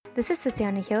This is City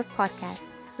on a Hill's podcast.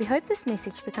 We hope this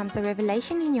message becomes a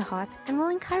revelation in your heart and will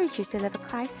encourage you to live a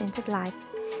Christ-centered life.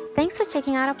 Thanks for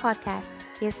checking out our podcast.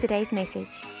 Here's today's message.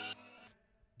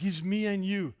 Gives me and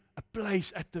you a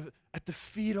place at the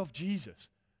feet of Jesus,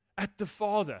 at the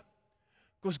Father.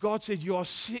 Because God said you are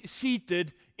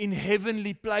seated in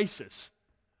heavenly places.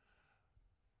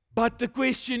 But the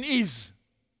question is,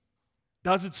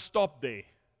 does it stop there?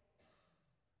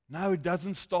 No, it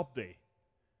doesn't stop there.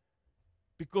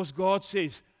 Because God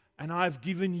says, and I've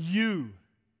given you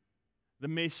the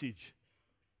message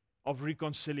of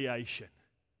reconciliation.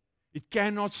 It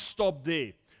cannot stop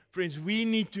there. Friends, we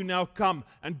need to now come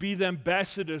and be the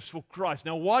ambassadors for Christ.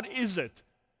 Now, what is it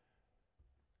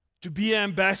to be an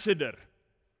ambassador?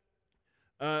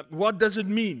 What does it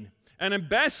mean? An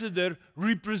ambassador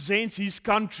represents his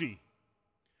country.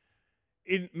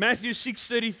 In Matthew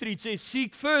 6:33, it says,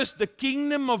 seek first the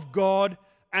kingdom of God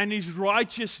and His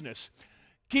righteousness.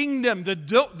 Kingdom, the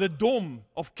dom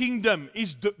of kingdom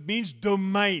means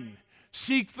domain.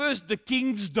 Seek first the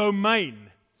king's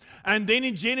domain. And then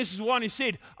in Genesis 1, He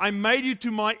said, I made you to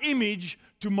my image,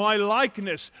 to my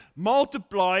likeness.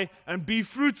 Multiply and be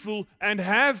fruitful and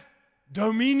have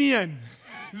dominion.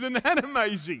 Isn't that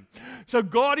amazing? So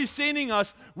God is sending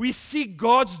us, we seek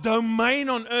God's domain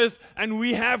on earth and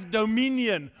we have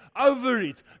dominion over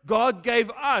it. God gave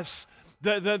us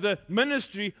the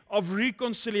ministry of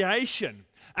reconciliation.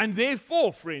 And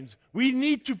therefore, friends, we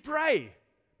need to pray.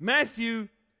 Matthew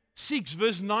 6,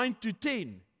 verse 9 to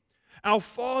 10. Our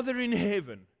Father in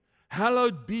heaven,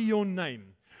 hallowed be your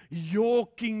name. Your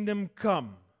kingdom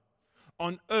come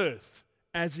on earth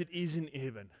as it is in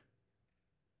heaven.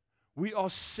 We are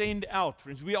sent out,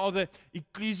 friends. We are the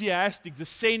ecclesiastic, the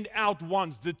sent out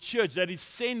ones, the church that is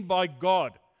sent by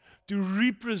God to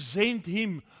represent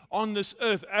Him on this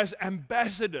earth as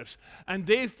ambassadors. And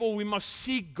therefore we must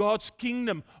seek God's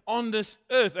kingdom on this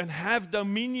earth and have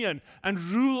dominion and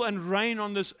rule and reign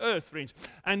on this earth, friends.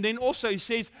 And then also He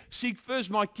says, seek first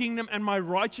my kingdom and my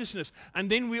righteousness.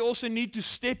 And then we also need to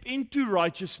step into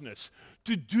righteousness,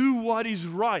 to do what is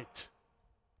right.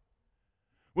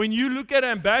 When you look at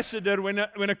ambassador, when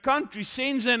a country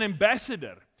sends an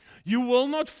ambassador, you will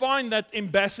not find that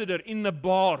ambassador in the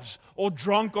bars or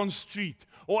drunk on street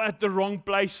or at the wrong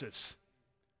places.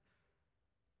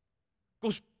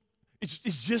 Because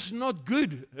it's just not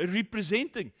good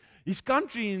representing His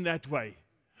country in that way.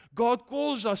 God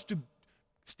calls us to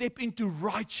step into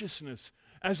righteousness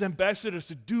as ambassadors,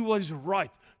 to do what is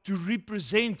right, to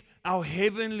represent our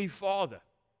Heavenly Father,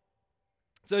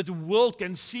 so that the world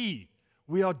can see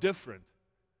we are different.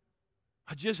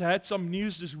 I just had some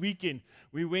news this weekend.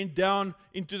 We went down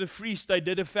into the Free State,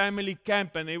 did a family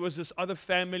camp, and there was this other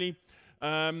family.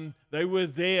 They were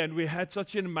there, and we had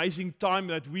such an amazing time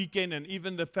that weekend, and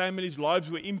even the family's lives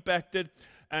were impacted.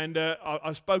 And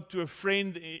I spoke to a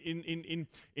friend in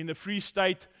the Free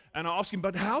State, and I asked him,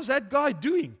 but how's that guy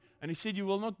doing? And he said, you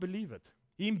will not believe it.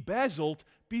 He embezzled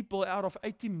people out of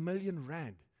 80 million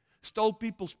rand. Stole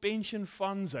people's pension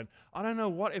funds, and I don't know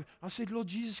what. I said, Lord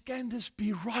Jesus, can this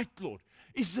be right, Lord?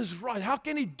 Is this right? How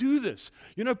can He do this?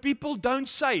 You know, people don't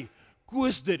say,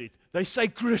 Koos did it. They say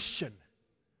Christian.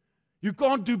 You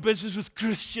can't do business with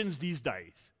Christians these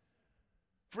days.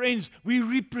 Friends, we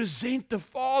represent the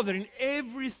Father in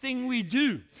everything we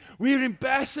do. We're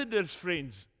ambassadors,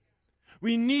 friends.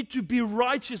 We need to be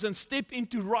righteous and step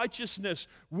into righteousness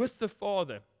with the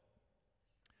Father.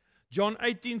 John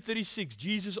 18:36,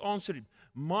 Jesus answered him,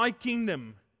 my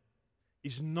kingdom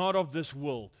is not of this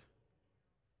world.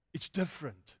 It's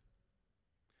different.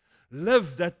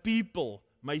 Live that people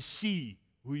may see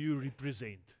who you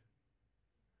represent.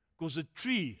 Because a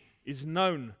tree is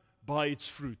known by its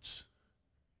fruits.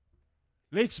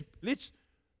 Let's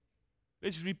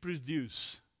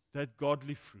reproduce that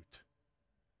godly fruit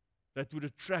that would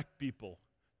attract people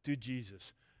to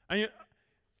Jesus. And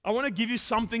I want to give you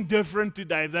something different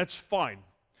today. That's fine.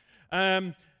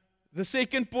 The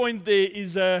second point there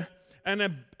is an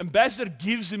ambassador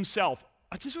gives himself.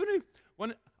 I just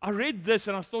I read this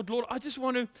and I thought, Lord, I just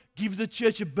want to give the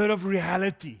church a bit of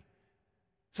reality.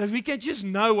 So we can just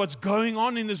know what's going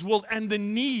on in this world and the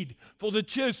need for the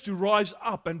church to rise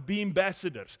up and be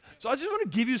ambassadors. So I just want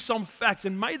to give you some facts,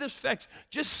 and may those facts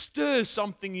just stir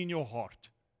something in your heart.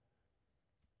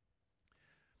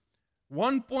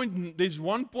 There's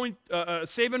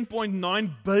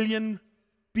 7.9 billion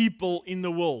people in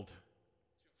the world.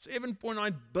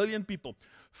 7.9 billion people.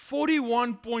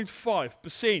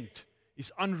 41.5%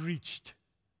 is unreached.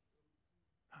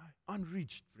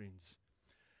 Unreached, friends.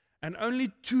 And only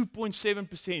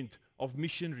 2.7% of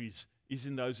missionaries is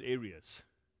in those areas.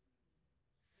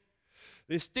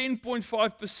 There's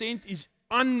 10.5% is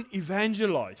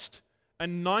unevangelized,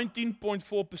 and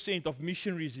 19.4% of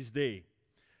missionaries is there.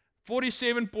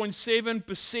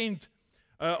 47.7%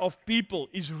 of people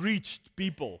is reached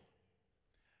people.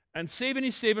 And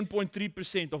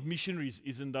 77.3% of missionaries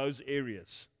is in those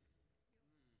areas.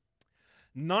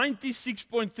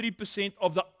 96.3%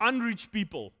 of the unreached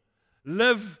people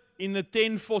live in the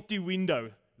 1040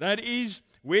 window. That is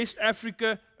West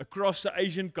Africa across the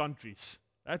Asian countries.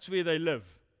 That's where they live.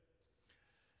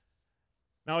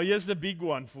 Now here's the big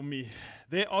one for me.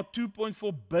 There are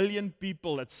 2.4 billion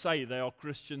people that say they are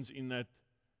Christians in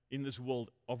this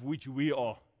world, of which we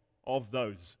are of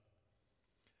those.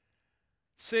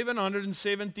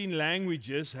 717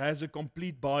 languages has a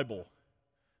complete Bible.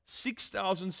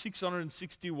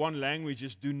 6,661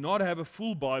 languages do not have a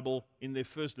full Bible in their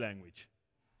first language.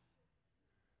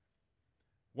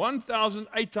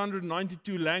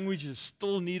 1,892 languages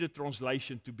still need a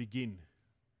translation to begin.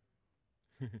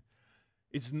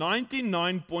 It's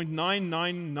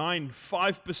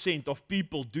 99.9995% of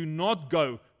people do not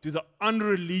go to the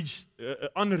unreached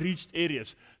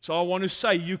areas. So I want to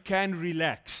say you can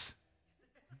relax.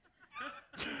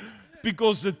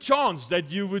 Because the chance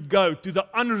that you would go to the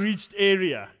unreached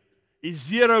area is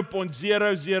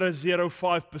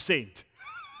 0.0005%.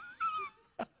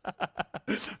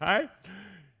 Right?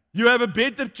 You have a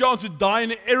better chance to die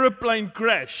in an aeroplane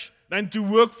crash than to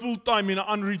work full-time in an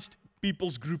unreached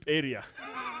people's group area.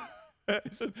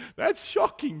 That's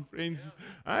shocking, friends.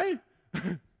 Hey?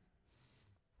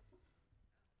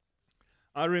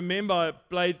 I remember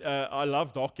I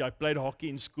loved hockey. I played hockey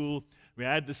in school. We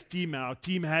had this team, and our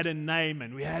team had a name,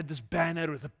 and we had this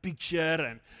banner with a picture,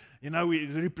 and we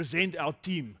represent our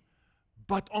team.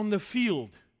 But on the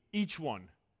field, each one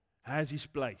has his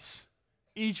place.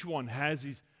 Each one has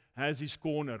his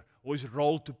corner or his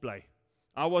role to play.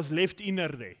 I was left inner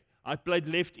there. I played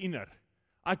left inner.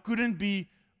 I couldn't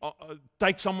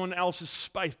take someone else's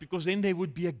space, because then there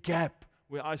would be a gap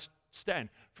where I stand.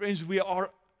 Friends, we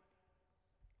are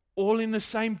all in the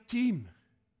same team.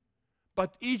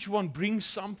 But each one brings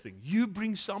something. You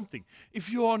bring something.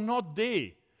 If you are not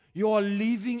there, you are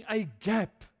leaving a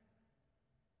gap.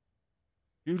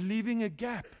 You're leaving a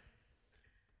gap.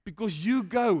 Because you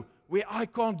go where I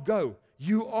can't go.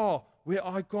 You are where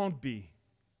I can't be.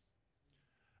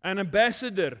 An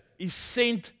ambassador is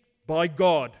sent by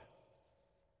God.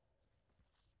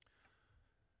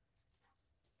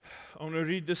 I want to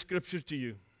read the scripture to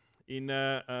you.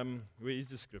 Where is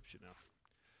the scripture now?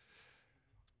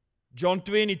 John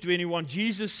 20:21.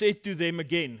 Jesus said to them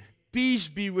again, "Peace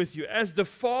be with you. As the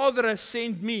Father has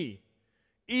sent me,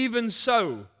 even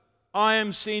so I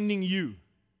am sending you."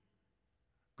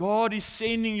 God is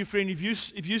sending you, friend. If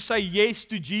you say yes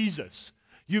to Jesus,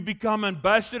 you become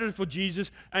ambassador for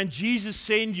Jesus, and Jesus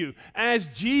sent you. As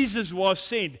Jesus was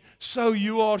sent, so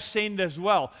you are sent as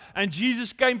well. And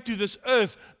Jesus came to this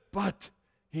earth, but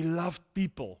He loved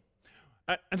people.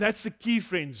 And that's the key,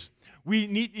 friends.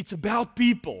 It's about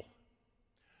people.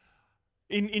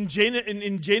 In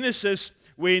Genesis,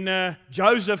 when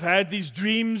Joseph had these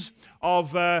dreams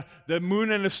of the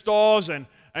moon and the stars, and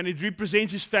it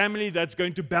represents his family that's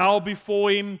going to bow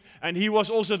before him, and he was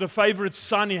also the favorite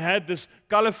son. He had this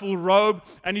colorful robe,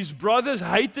 and his brothers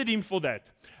hated him for that.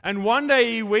 And one day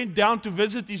he went down to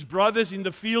visit his brothers in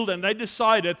the field, and they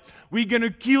decided, we're going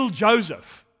to kill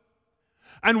Joseph.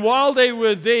 And while they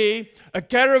were there, a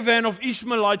caravan of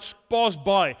Ishmaelites passed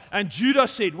by. And Judah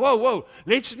said, whoa,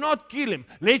 let's not kill him.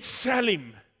 Let's sell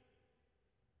him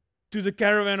to the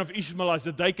caravan of Ishmaelites,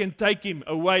 that they can take him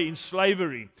away in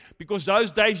slavery. Because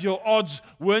those days your odds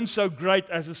weren't so great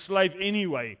as a slave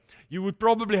anyway. You would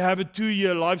probably have a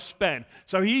 2-year lifespan.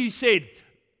 So he said,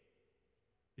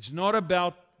 it's not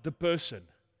about the person.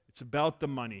 It's about the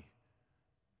money.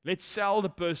 Let's sell the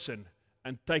person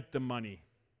and take the money.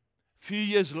 A few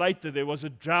years later, there was a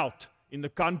drought in the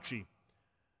country.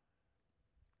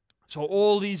 So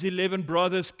all these 11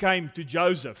 brothers came to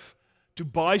Joseph to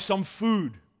buy some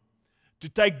food to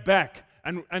take back.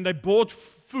 And they bought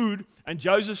food, and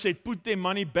Joseph said, put their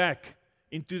money back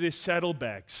into their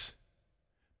saddlebags.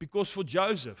 Because for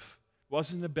Joseph, it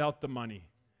wasn't about the money.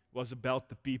 It was about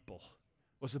the people.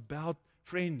 It was about,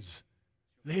 friends,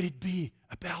 let it be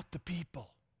about the people.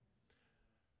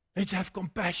 Let's have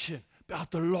compassion about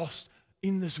the lost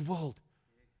in this world.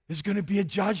 There's going to be a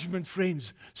judgment,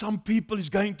 friends. Some people is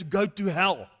going to go to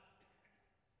hell.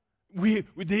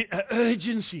 The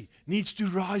urgency needs to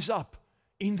rise up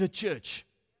in the church.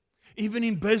 Even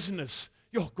in business.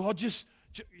 God just,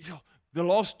 the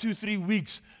last 2-3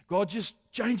 weeks, God just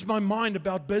changed my mind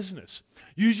about business.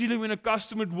 Usually when a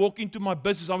customer would walk into my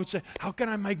business, I would say, how can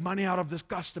I make money out of this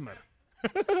customer?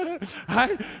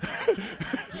 Hey?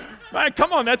 Man,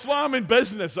 come on, that's why I'm in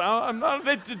business. I'm not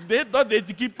there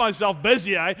to keep myself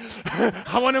busy. I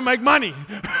want to make money.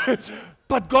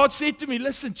 But God said to me,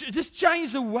 listen, just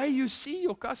change the way you see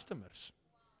your customers.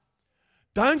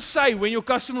 Don't say when your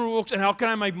customer walks in, how can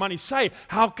I make money? Say,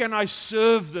 how can I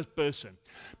serve this person?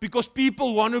 Because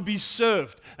people want to be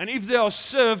served. And if they are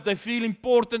served, they feel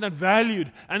important and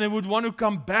valued. And they would want to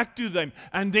come back to them.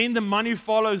 And then the money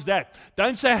follows that.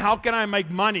 Don't say, how can I make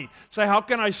money? Say, how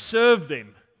can I serve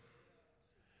them?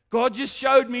 God just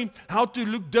showed me how to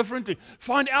look differently.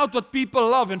 Find out what people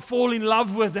love and fall in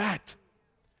love with that.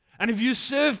 And if you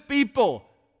serve people,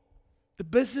 the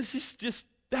business is just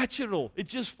natural. It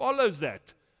just follows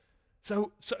that.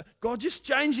 So God just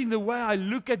changing the way I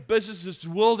look at businesses, the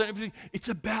world and everything. It's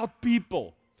about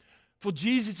people. For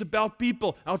Jesus, it's about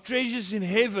people. Our treasures in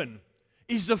heaven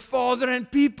is the Father and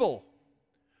people.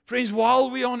 Friends,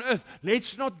 while we're on earth,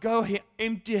 let's not go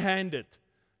empty-handed.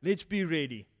 Let's be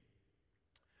ready.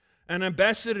 An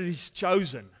ambassador is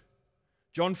chosen.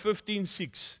 John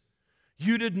 15:6.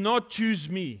 You did not choose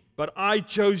me, but I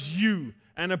chose you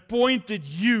and appointed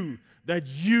you that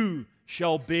you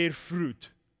shall bear fruit.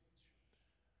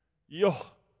 Yo,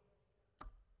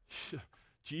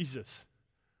 Jesus.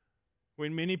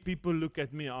 When many people look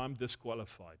at me, I'm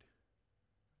disqualified.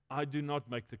 I do not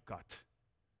make the cut.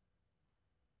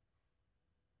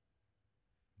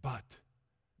 But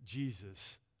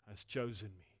Jesus has chosen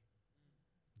me.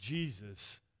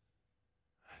 Jesus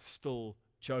has still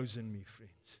chosen me,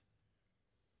 friends.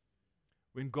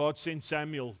 When God sent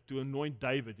Samuel to anoint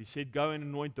David, he said, go and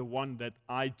anoint the one that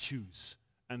I choose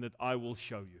and that I will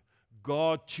show you.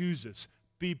 God chooses.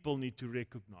 People need to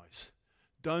recognize.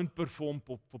 Don't perform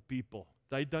for people.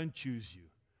 They don't choose you.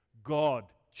 God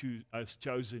has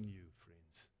chosen you,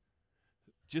 friends.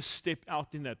 Just step out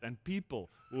in that and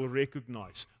people will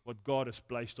recognize what God has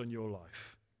placed on your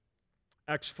life.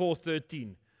 Acts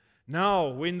 4:13. Now,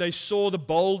 when they saw the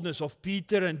boldness of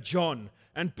Peter and John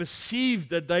and perceived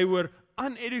that they were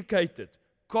uneducated,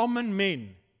 common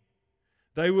men,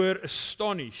 they were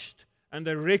astonished and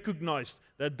they recognized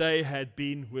that they had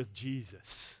been with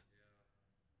Jesus.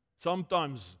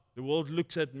 Sometimes the world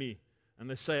looks at me and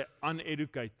they say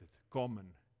uneducated, common.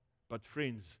 But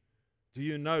friends, do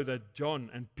you know that John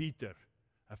and Peter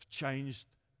have changed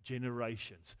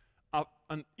generations?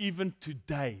 And even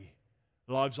today,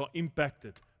 lives are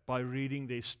impacted by reading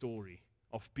their story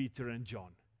of Peter and John.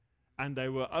 And they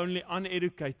were only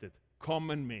uneducated,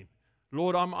 common men.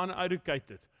 Lord, I'm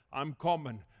uneducated, I'm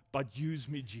common, but use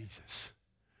me, Jesus.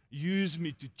 Use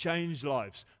me to change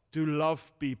lives, to love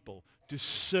people, to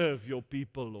serve your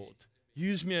people, Lord.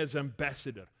 Use me as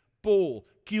ambassador. Paul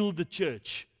killed the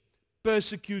church,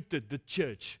 persecuted the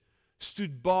church,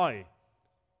 stood by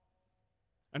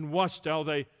and watched how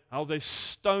they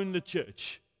stoned the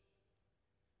church.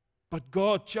 But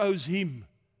God chose him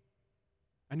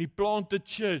and he planted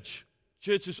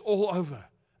churches all over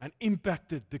and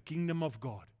impacted the kingdom of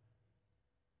God.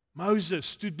 Moses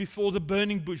stood before the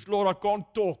burning bush. Lord, I can't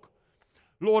talk.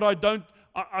 Lord,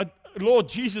 Lord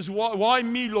Jesus, why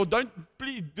me, Lord?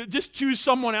 Please, just choose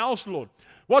someone else, Lord.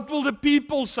 What will the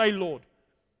people say, Lord?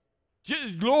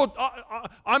 Lord,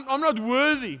 I'm not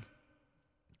worthy.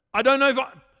 I don't know if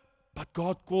But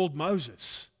God called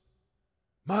Moses.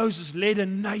 Moses led a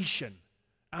nation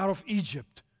out of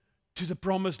Egypt to the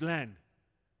promised land.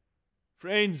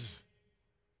 Friends,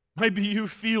 maybe you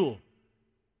feel,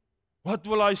 what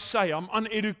will I say? I'm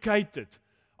uneducated.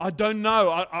 I don't know.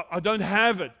 I don't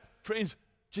have it. Friends,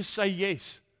 just say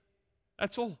yes.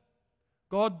 That's all.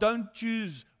 God don't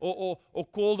choose or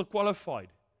call the qualified.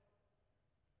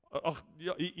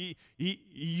 He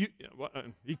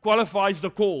qualifies the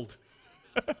called.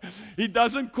 He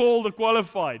doesn't call the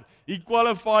qualified. He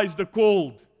qualifies the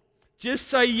called. Just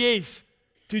say yes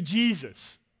to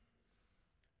Jesus.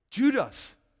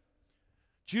 Judas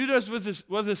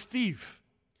was a thief.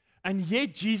 And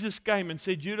yet Jesus came and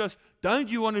said, Judas, don't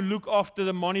you want to look after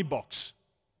the money box?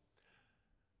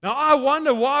 Now I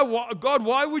wonder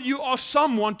why would you ask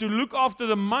someone to look after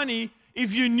the money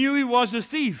if you knew he was a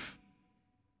thief?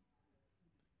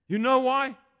 You know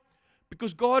why?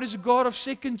 Because God is a God of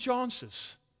second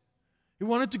chances. He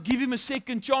wanted to give him a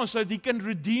second chance so that he can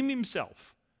redeem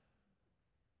himself.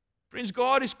 Friends,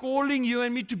 God is calling you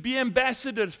and me to be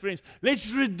ambassadors, friends.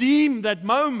 Let's redeem that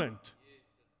moment.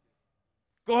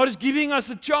 God is giving us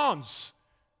a chance.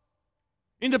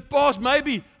 In the past,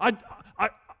 maybe I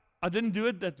didn't do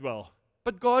it that well.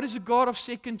 But God is a God of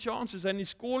second chances and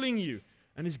He's calling you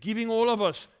and He's giving all of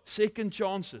us second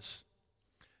chances.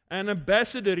 An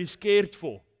ambassador is cared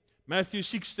for. Matthew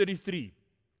 6:33.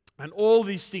 And all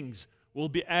these things will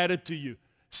be added to you.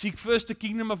 Seek first the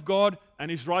kingdom of God and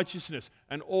His righteousness,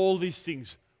 and all these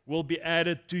things will be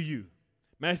added to you.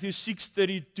 Matthew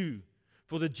 6:32.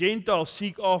 For the Gentiles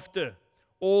seek after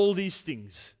all these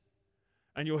things,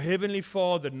 and your heavenly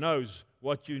Father knows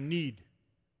what you need.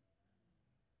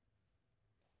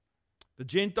 The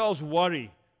Gentiles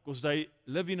worry because they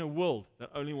live in a world that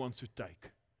only wants to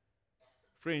take.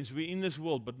 Friends, we're in this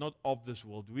world, but not of this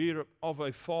world. We're of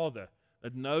a Father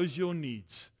that knows your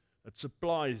needs, that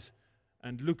supplies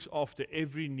and looks after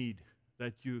every need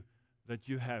that you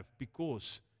have,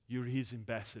 because you're His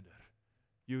ambassador.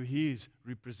 You're His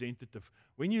representative.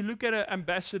 When you look at an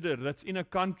ambassador that's in a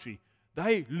country,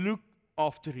 they look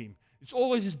after him. It's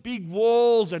always these big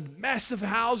walls and massive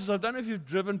houses. I don't know if you've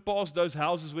driven past those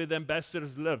houses where the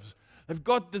ambassadors live. They've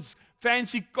got this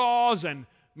fancy cars, and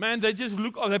man, they just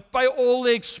they pay all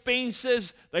the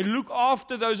expenses. They look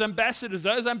after those ambassadors.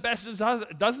 Those ambassadors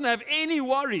doesn't have any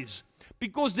worries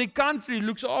because their country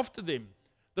looks after them.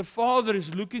 The Father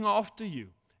is looking after you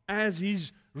as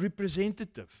His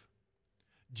representative.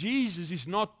 Jesus is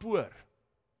not poor.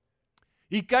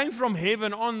 He came from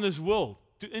heaven on this world,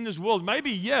 in this world.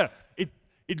 Maybe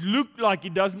it looked like He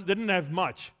didn't have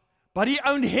much, but He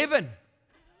owned heaven.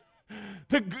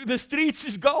 The streets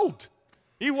is gold.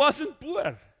 He wasn't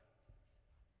poor.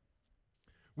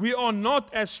 We are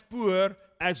not as poor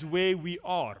as where we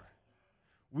are.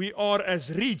 We are as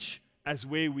rich as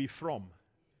where we're from.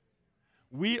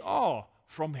 We are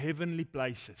from heavenly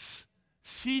places,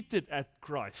 seated at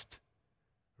Christ,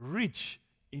 rich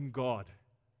in God.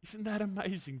 Isn't that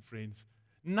amazing, friends?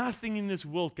 Nothing in this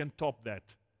world can top that.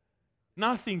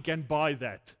 Nothing can buy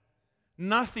that.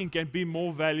 Nothing can be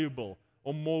more valuable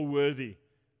or more worthy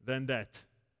than that.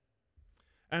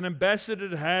 An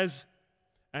ambassador has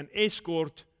an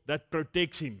escort that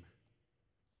protects him.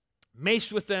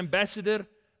 Mess with the ambassador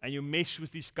and you mess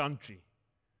with his country.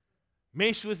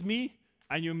 Mess with me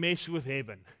and you mess with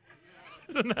heaven.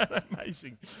 Isn't that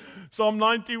amazing? Psalm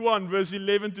 91, verse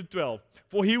 11 to 12.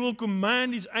 For He will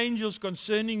command His angels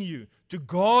concerning you to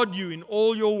guard you in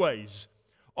all your ways.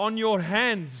 On your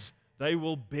hands they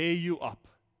will bear you up.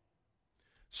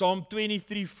 Psalm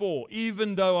 23:4.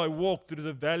 Even though I walk through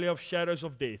the valley of shadows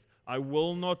of death, I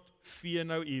will not fear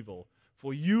no evil.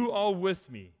 For You are with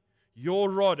me. Your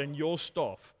rod and Your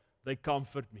staff, they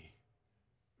comfort me.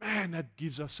 Man, that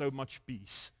gives us so much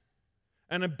peace.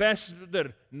 An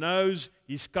ambassador knows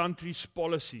his country's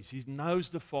policies. He knows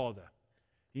the Father.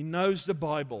 He knows the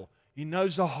Bible. He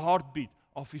knows the heartbeat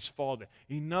of his Father.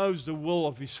 He knows the will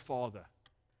of his Father.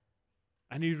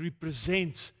 And he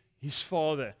represents his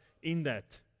Father in that.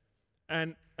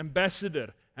 An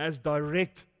ambassador has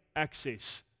direct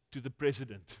access to the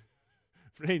president.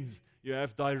 Friends, you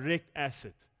have direct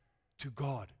access to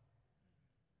God.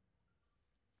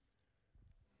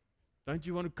 Don't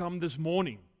you want to come this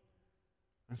morning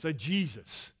and say,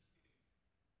 Jesus,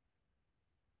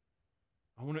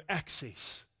 I want to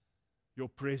access Your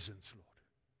presence, Lord.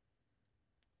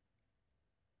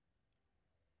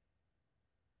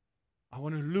 I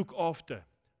want to look after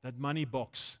that money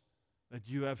box that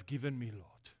You have given me, Lord.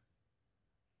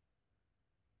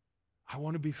 I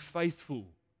want to be faithful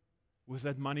with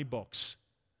that money box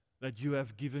that You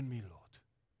have given me, Lord.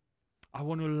 I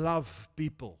want to love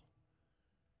people.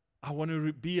 I want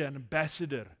to be an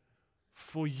ambassador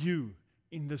for You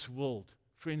in this world.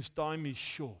 Friends, time is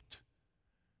short.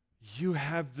 You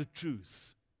have the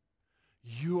truth.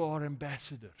 You are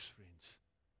ambassadors, friends.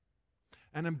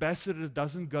 An ambassador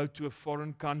doesn't go to a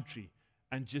foreign country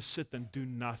and just sit and do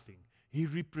nothing. He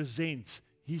represents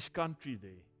his country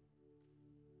there.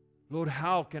 Lord,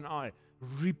 how can I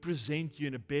represent You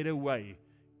in a better way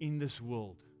in this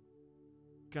world?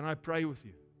 Can I pray with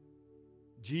you?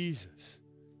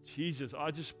 Jesus,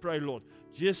 I just pray, Lord,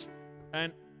 just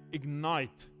and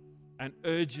ignite an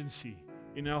urgency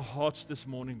in our hearts this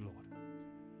morning, Lord.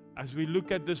 As we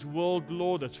look at this world,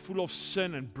 Lord, that's full of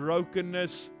sin and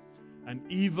brokenness and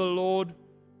evil, Lord,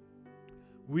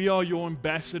 we are Your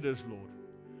ambassadors, Lord.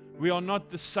 We are not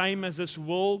the same as this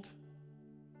world,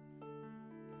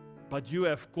 but You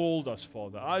have called us,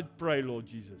 Father. I pray, Lord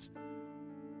Jesus,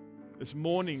 this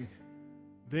morning,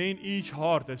 there in each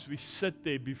heart as we sit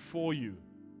there before You,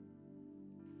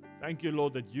 thank You,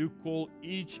 Lord, that You call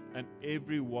each and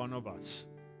every one of us.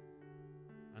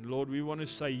 And Lord, we want to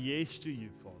say yes to You,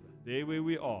 Father. There where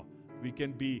we are, we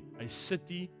can be a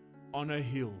city on a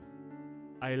hill,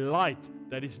 a light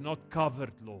that is not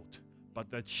covered, Lord, but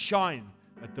that shine,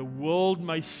 that the world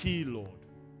may see, Lord.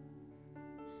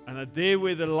 And that there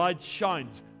where the light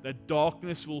shines, that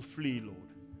darkness will flee, Lord,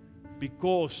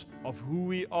 because of who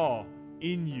we are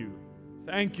in You.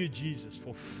 Thank you, Jesus,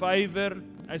 for favor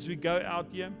as we go out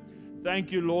here.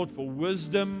 Thank you, Lord, for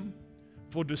wisdom,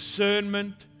 for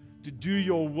discernment to do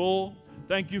your will.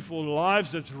 Thank you for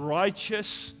lives that's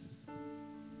righteous.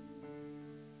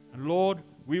 And Lord,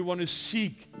 we want to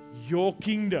seek your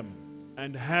kingdom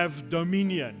and have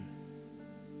dominion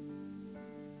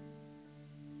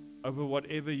over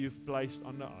whatever you've placed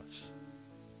under us.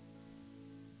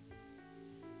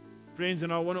 Friends,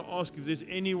 and I want to ask if there's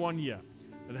anyone here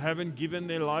that haven't given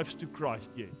their lives to Christ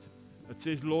yet, that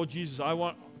says, Lord Jesus, I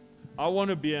want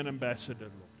to be an ambassador,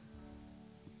 Lord.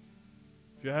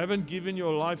 If you haven't given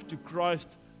your life to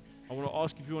Christ, I want to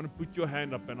ask if you want to put your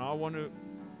hand up, and I want to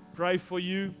pray for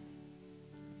you,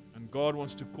 and God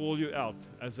wants to call you out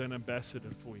as an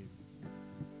ambassador for Him.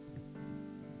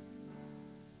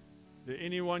 Is there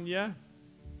anyone here?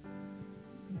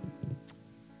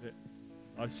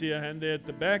 I see a hand there at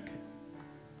the back.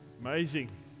 Amazing.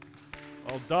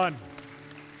 Well done.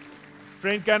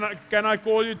 Friend, can I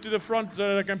call you to the front so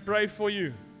that I can pray for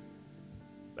you?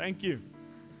 Thank you.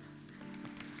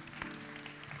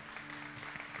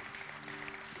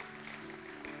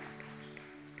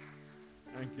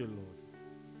 Thank you, Lord.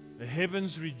 The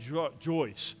heavens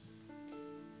rejoice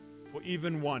for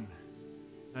even one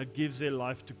that gives their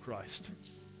life to Christ.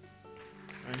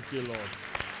 Thank you, Lord.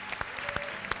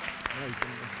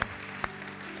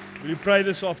 Will you pray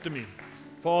this after me?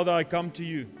 Father, I come to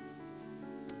you.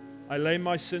 I lay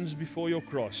my sins before your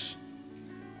cross.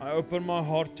 I open my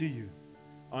heart to you.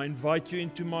 I invite you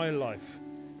into my life.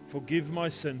 Forgive my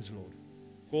sins, Lord.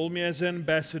 Call me as an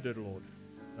ambassador, Lord,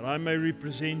 that I may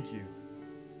represent you.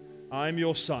 I am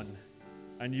your son,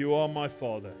 and you are my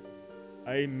Father.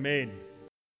 Amen.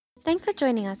 Thanks for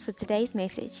joining us for today's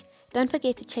message. Don't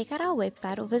forget to check out our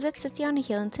website or visit City on a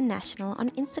Hill International on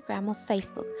Instagram or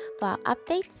Facebook for our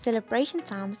updates, celebration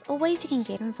times, or ways you can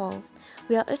get involved.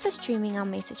 We are also streaming our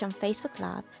message on Facebook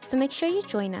Live, so make sure you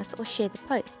join us or share the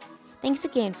post. Thanks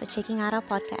again for checking out our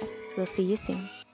podcast. We'll see you soon.